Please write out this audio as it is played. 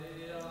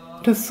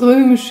Das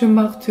römische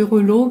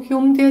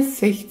Martyrologium, der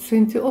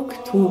 16.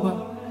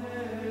 Oktober.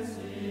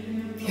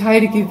 Die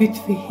heilige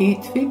Witwe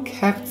Hedwig,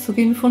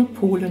 Herzogin von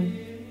Polen.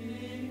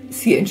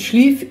 Sie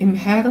entschlief im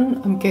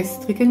Herrn am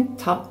gestrigen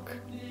Tag.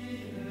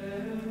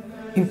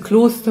 Im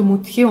Kloster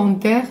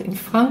Moutier-en-Der in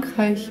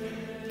Frankreich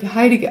der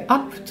heilige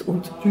Abt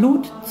und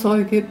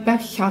Blutzeuge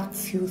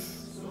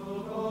Berchatius.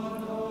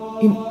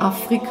 In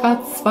Afrika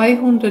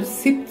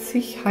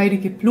 270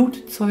 heilige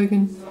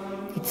Blutzeugen,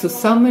 die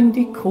zusammen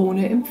die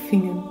Krone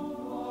empfingen.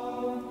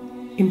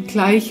 Im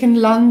gleichen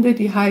Lande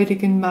die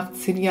heiligen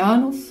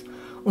Marcinianus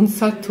und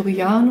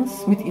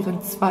Sartorianus mit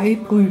ihren 2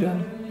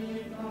 Brüdern.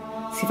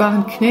 Sie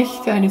waren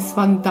Knechte eines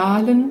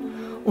Vandalen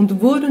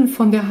und wurden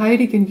von der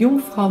heiligen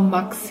Jungfrau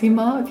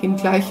Maxima, die im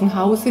gleichen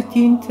Hause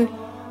diente,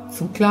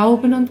 zum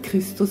Glauben an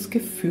Christus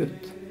geführt.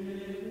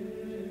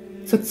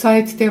 Zur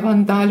Zeit der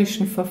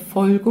vandalischen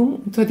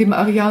Verfolgung unter dem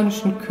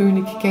arianischen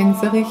König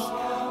Gänserich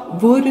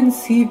wurden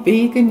sie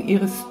wegen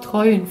ihres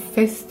treuen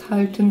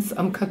Festhaltens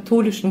am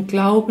katholischen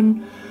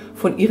Glauben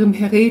von ihrem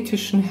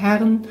heretischen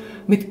Herrn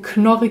mit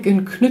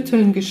knorrigen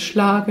Knütteln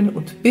geschlagen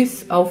und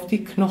bis auf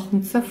die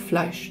Knochen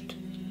zerfleischt.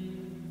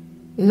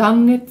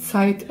 Lange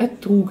Zeit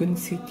ertrugen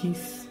sie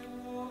dies,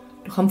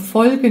 doch am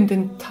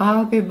folgenden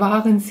Tage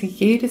waren sie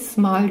jedes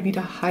Mal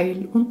wieder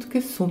heil und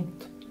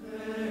gesund.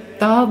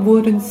 Da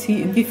wurden sie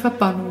in die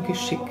Verbannung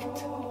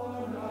geschickt.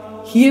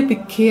 Hier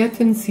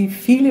bekehrten sie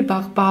viele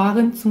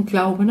Barbaren zum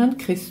Glauben an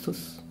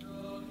Christus.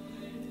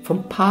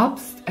 Vom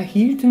Papst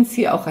erhielten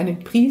sie auch einen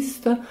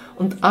Priester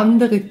und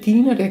andere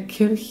Diener der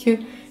Kirche,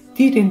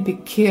 die den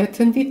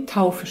Bekehrten die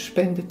Taufe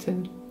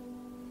spendeten.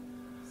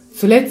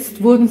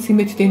 Zuletzt wurden sie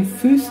mit den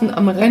Füßen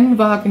am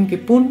Rennwagen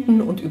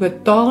gebunden und über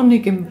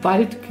dornigem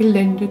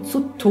Waldgelände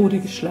zu Tode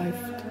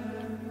geschleift.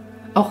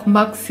 Auch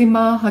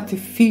Maxima hatte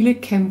viele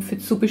Kämpfe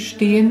zu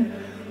bestehen,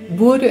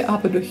 wurde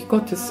aber durch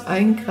Gottes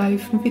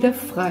Eingreifen wieder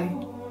frei.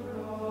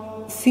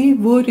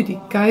 Sie wurde die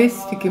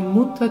geistige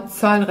Mutter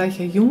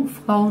zahlreicher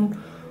Jungfrauen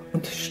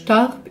und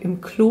starb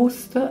im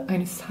Kloster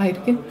eines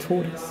heiligen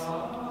Todes.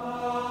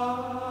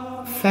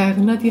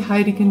 Ferner die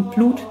heiligen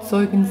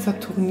Blutzeugen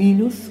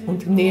Saturninus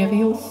und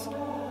Nereus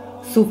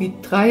sowie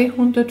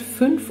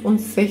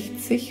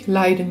 365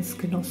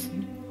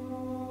 Leidensgenossen.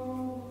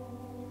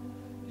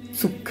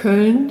 Zu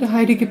Köln der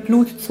heilige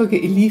Blutzeuge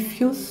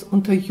Elifius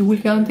unter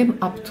Julian dem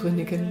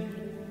Abtrünnigen.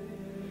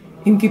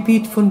 Im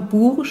Gebiet von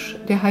Bourges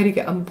der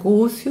heilige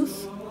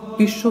Ambrosius,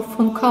 Bischof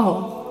von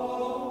Cahors.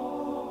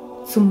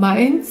 Zu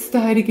Mainz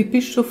der heilige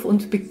Bischof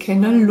und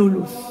Bekenner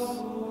Lullus.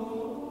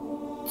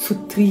 Zu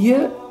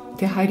Trier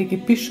der heilige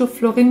Bischof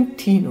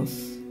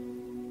Florentinus.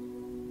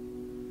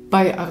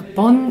 Bei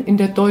Arbonne in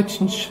der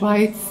deutschen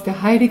Schweiz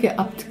der heilige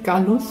Abt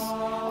Gallus,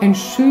 ein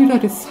Schüler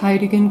des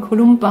heiligen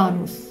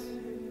Columbanus.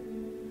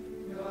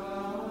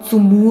 Zu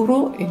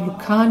Muro in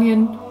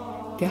Lucanien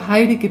der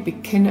heilige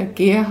Bekenner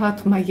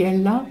Gerhard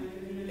Majella,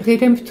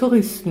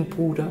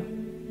 Redemptoristenbruder.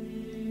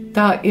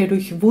 Da er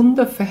durch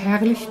Wunder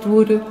verherrlicht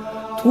wurde,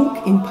 trug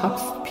ihn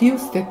Papst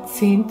Pius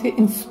X.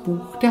 ins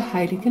Buch der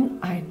Heiligen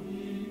ein.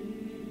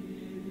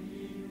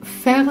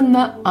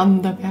 Ferner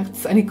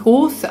anderwärts eine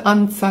große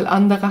Anzahl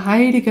anderer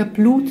heiliger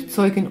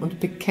Blutzeugen und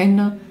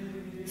Bekenner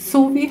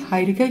sowie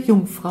heiliger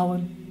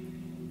Jungfrauen.